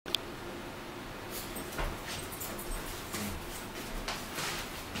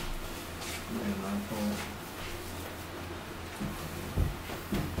My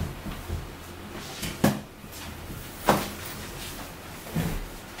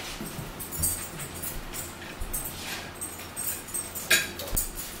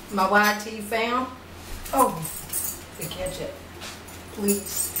YT fam, oh, the ketchup,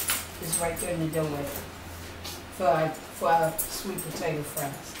 please, is right there in the doorway for our sweet potato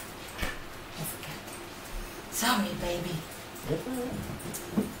fries. I forgot. Sorry, baby.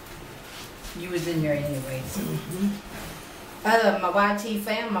 You was in there anyway. So. My YT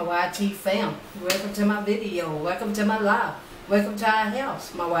fam, welcome to my video, welcome to my live, welcome to our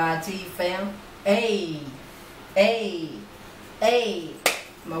house, my YT fam. Hey,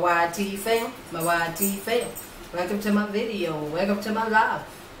 my YT fam, welcome to my video, welcome to my live,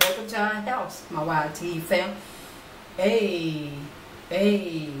 welcome to our house, my YT fam. Hey.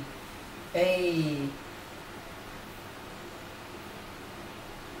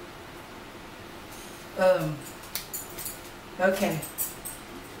 Okay,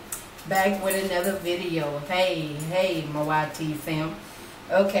 back with another video. Hey, my YT fam.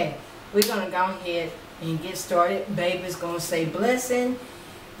 Okay, we're gonna go ahead and get started. Baby's gonna say blessing,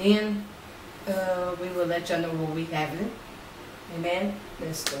 then we will let y'all know what we having. Amen.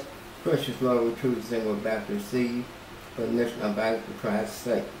 Let's go. Precious Lord, we truly think we're about to receive, but let's not back for Christ's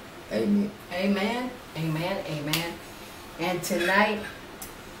sake. Amen. Amen. And tonight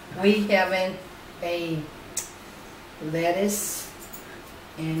we having a lettuce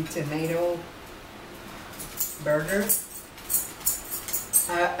and tomato burger.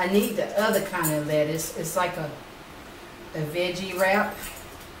 I need the other kind of lettuce. It's like a veggie wrap.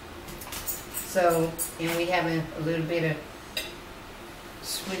 So, and we having a little bit of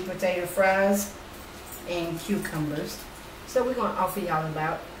sweet potato fries and cucumbers. So we're gonna offer y'all a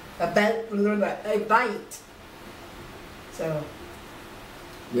bite. So,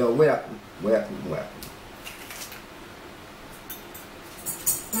 Yo, welcome.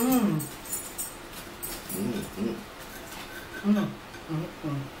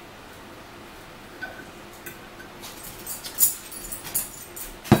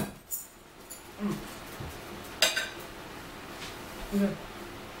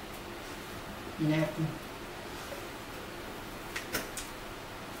 Napkin.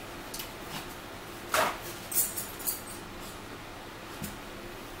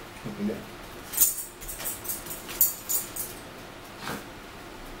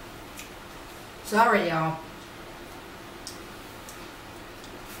 Sorry, y'all.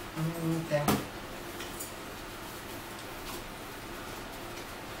 Okay.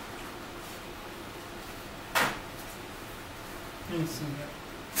 Let me see that.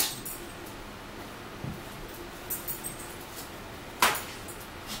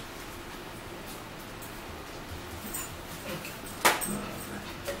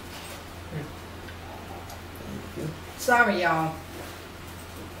 Sorry, y'all.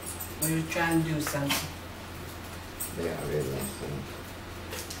 We were trying to do something. Yeah, I really want some.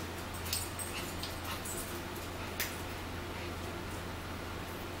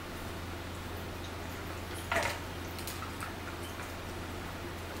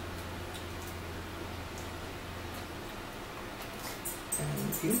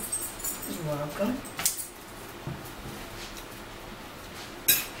 Thank you. You're welcome.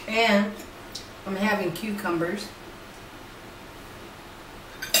 And I'm having cucumbers.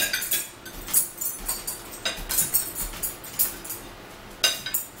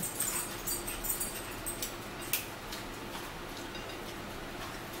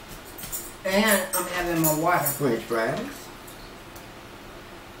 And I'm having my water. French fries.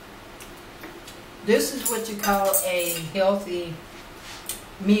 This is what you call a healthy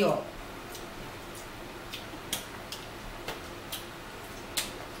meal.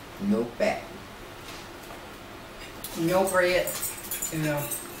 No fat. No bread, you know,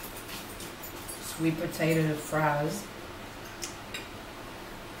 sweet potato fries.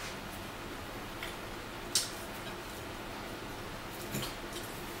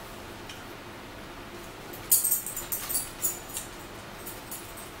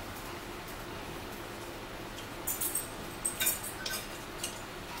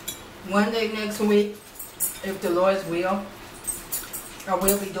 One day next week, if the Lord's will, I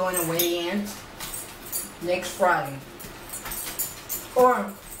will be doing a weigh-in next Friday.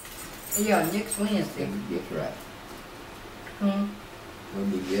 Or, yeah, next Wednesday. That'll be just right. That'll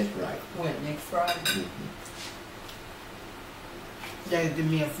be just right. What, next Friday? That'll give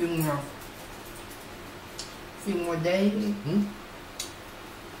me a few more days.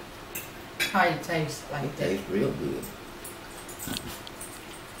 How it tastes like It that? tastes real good.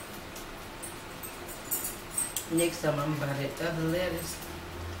 Next time I'm about that other lettuce.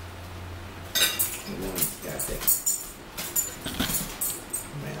 got that.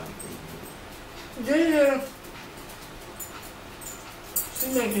 Yeah.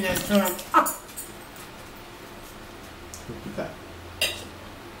 She's making that turn. Ah. What you got?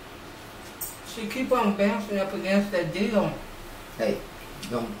 She keep on bouncing up against that deal. Hey,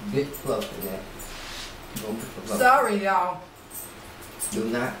 don't get close to that. Don't get close. Sorry, y'all. Do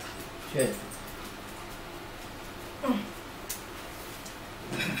not touch it.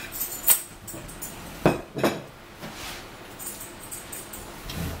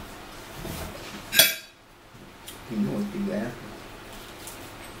 You know what you got?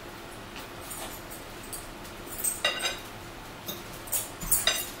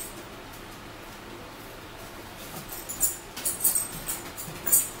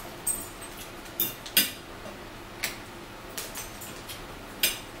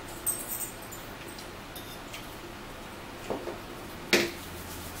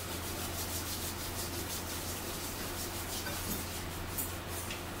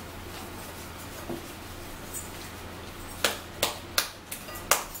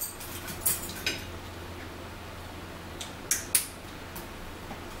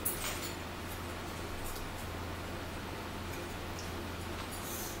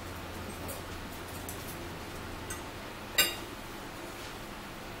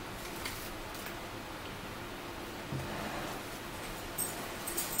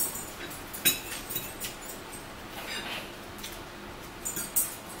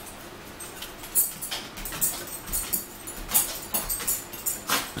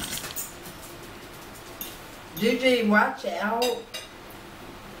 DJ, watch out.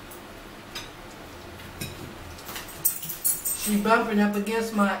 She bumping up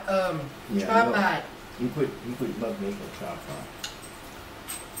against my tripod. You put bumping into the tripod.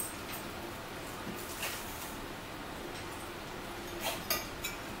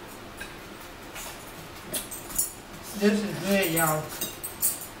 This is good, y'all.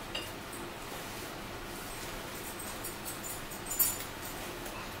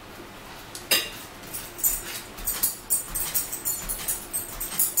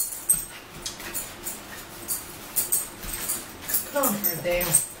 Calm her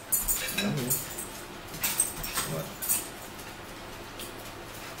down. What?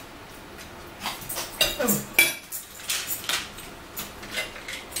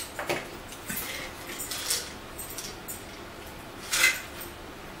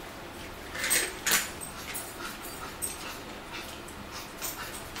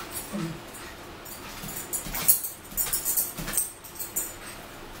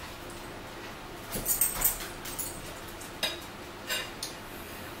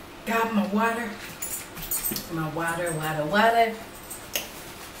 Got my water. My water.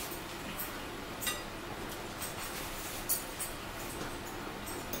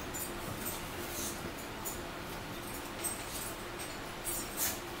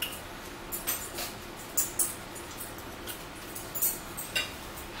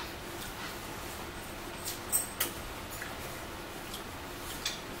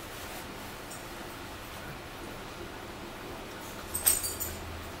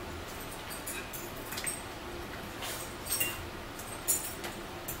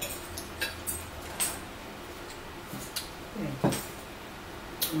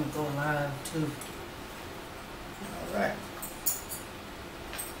 I'm gonna go live too. All right.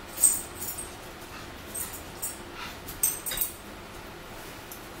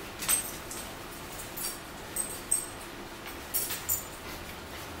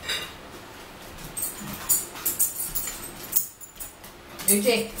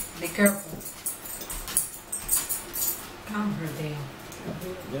 DJ, be careful. Calm her down.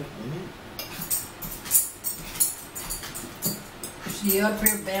 She up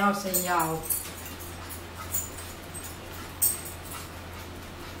here bouncing, y'all.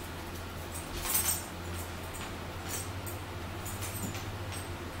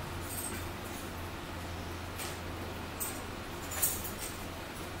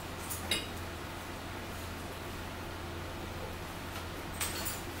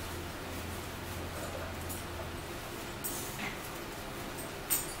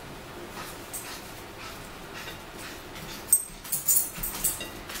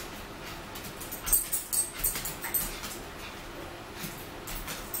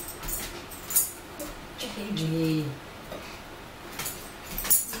 Hey,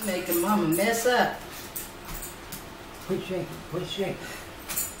 making mama mess up. Quit shaking.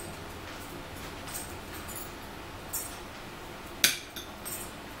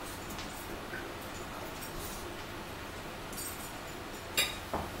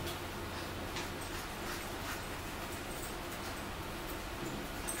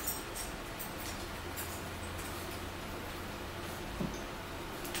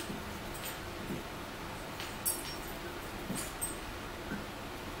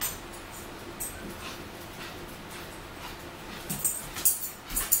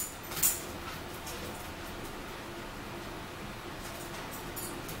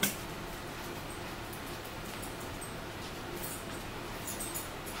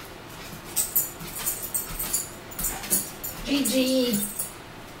 PG.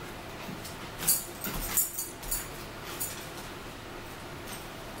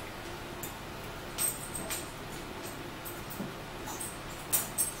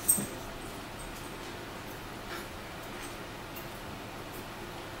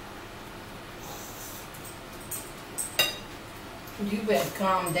 You better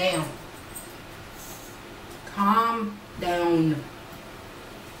calm down. Calm down.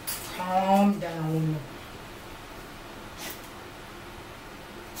 Calm down.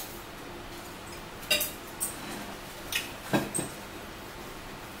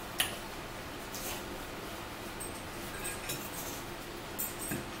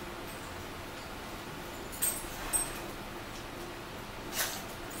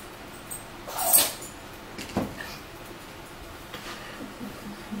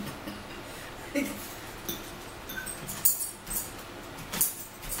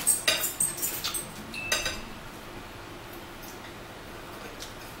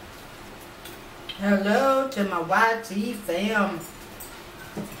 Hello to my YT fam.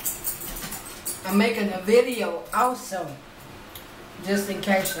 I'm making a video also, just in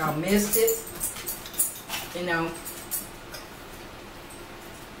case y'all missed it. You know.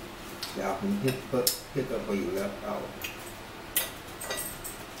 Y'all can pick up where you left off.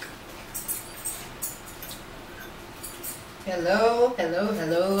 Hello, hello,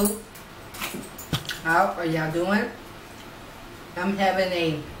 hello. How are y'all doing? I'm having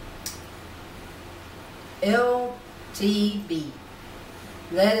a LTB,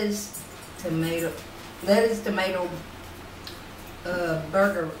 lettuce, tomato,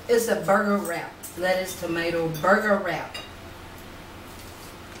 burger. It's a burger wrap. Lettuce, tomato, burger wrap.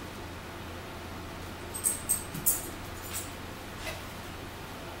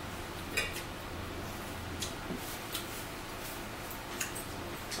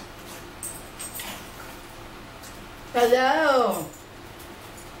 Hello.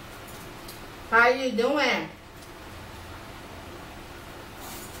 How you doing?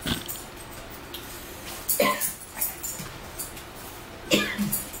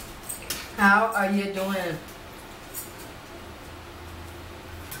 How are you doing?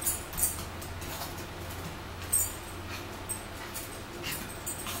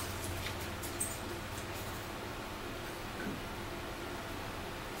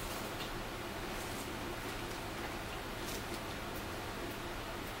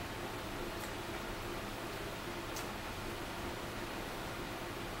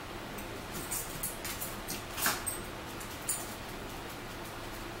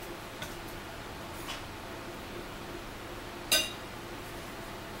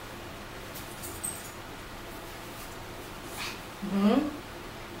 Mm-hmm.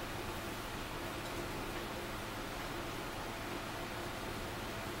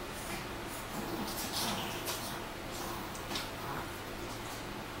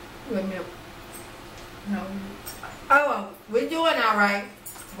 Wait a minute. No. Oh, we're doing all right.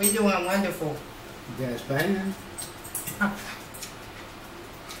 We're doing wonderful. You guys banging?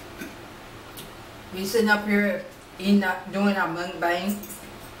 We sitting up here eating, doing our mukbang.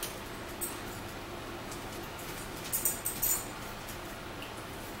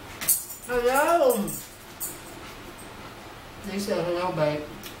 Hello. They said hello, babe.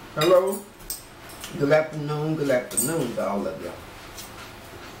 Hello. Good afternoon to all of y'all.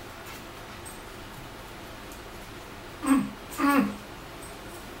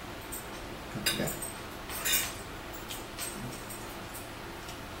 Okay.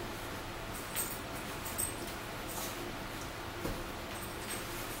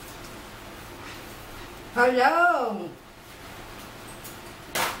 Hello.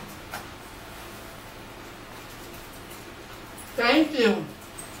 Thank you.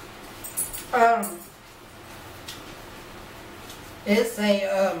 It's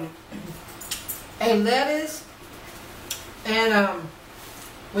a lettuce and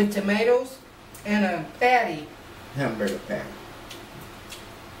with tomatoes and a patty. Hamburger patty.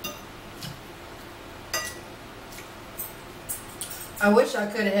 I wish I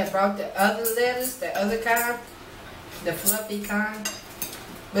could have brought the other lettuce, the other kind, the fluffy kind,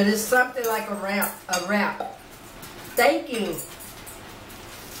 but it's something like a wrap. Thank you.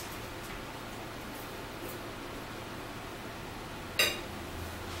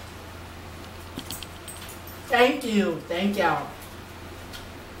 Thank you. Thank y'all.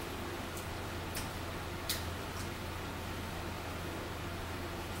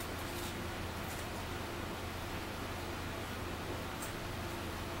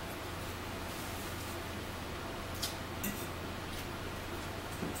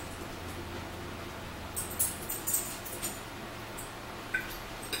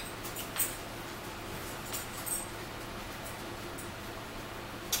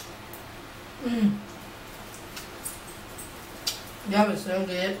 Mm. That was so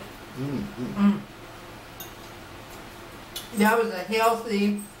good. That was a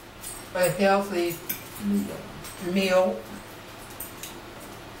healthy meal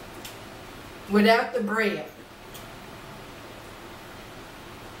without the bread.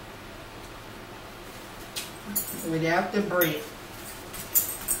 Without the bread.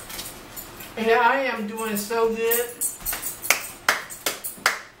 And I am doing so good.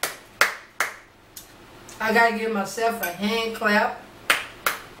 I gotta give myself a hand clap.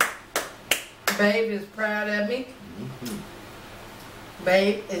 Babe is proud of me.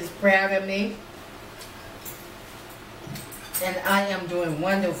 Babe is proud of me. And I am doing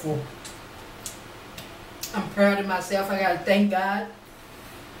wonderful. I'm proud of myself. I gotta thank God.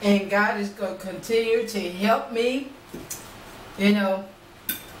 And God is going to continue to help me. You know,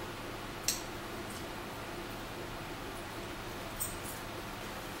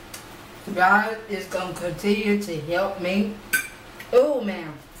 God is going to continue to help me. Oh,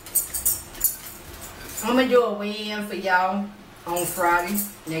 man. I'm going to do a weigh-in for y'all on Friday.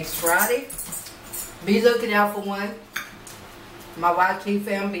 Next Friday. Be looking out for one. My YT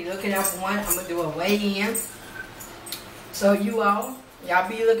family, be looking out for one. I'm going to do a weigh-in. So you all, y'all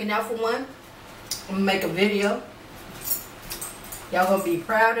be looking out for one. I'm going to make a video. Y'all going to be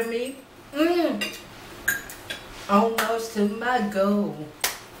proud of me. Almost to my goal.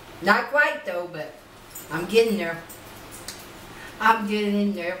 Not quite though, but I'm getting there. I'm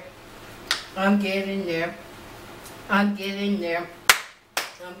getting there. I'm getting there. I'm getting there.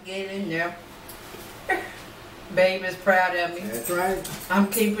 I'm getting there. Babe is proud of me. That's right. I'm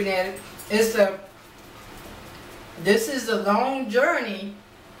keeping at it. This is a long journey,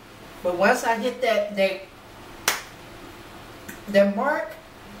 but once I hit that mark,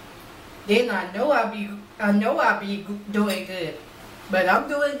 then I know I'll be doing good. But I'm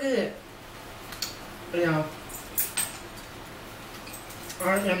doing good. You know,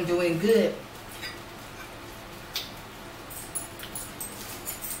 I am doing good.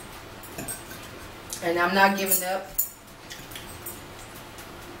 And I'm not giving up.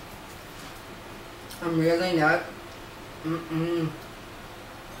 I'm really not.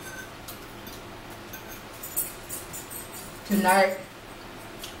 Tonight,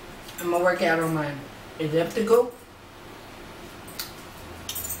 I'm going to work out on my elliptical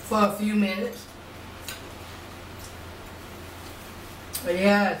for a few minutes. But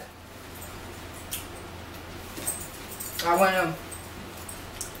yeah, I want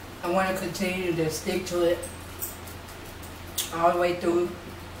to continue to stick to it all the way through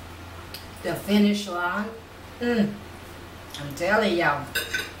the finish line. I'm telling y'all.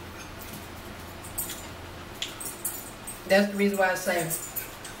 That's the reason why I say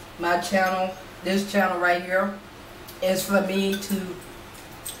my channel, this channel right here, is for me to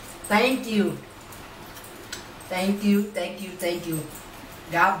thank you. Thank you, thank you, thank you.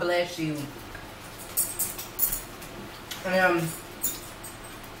 God bless you. I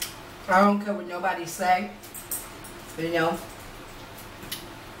don't care what nobody say. You know,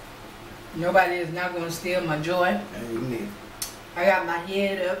 nobody is not going to steal my joy. Amen. I got my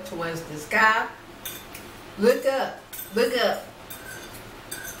head up towards the sky. Look up. Look up.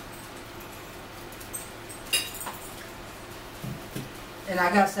 And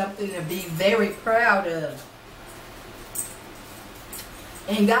I got something to be very proud of.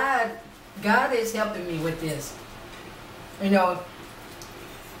 And God is helping me with this. You know,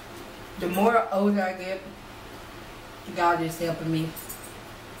 the more older I get, God is helping me.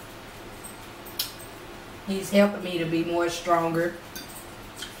 He's helping me to be more stronger.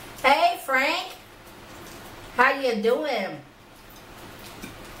 Hey, Frank. How you doing?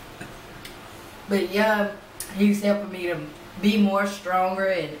 But yeah, he's helping me to be more stronger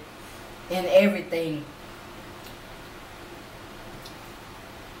and everything.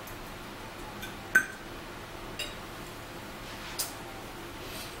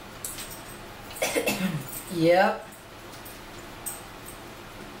 Yep.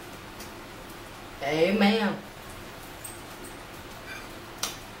 Amen.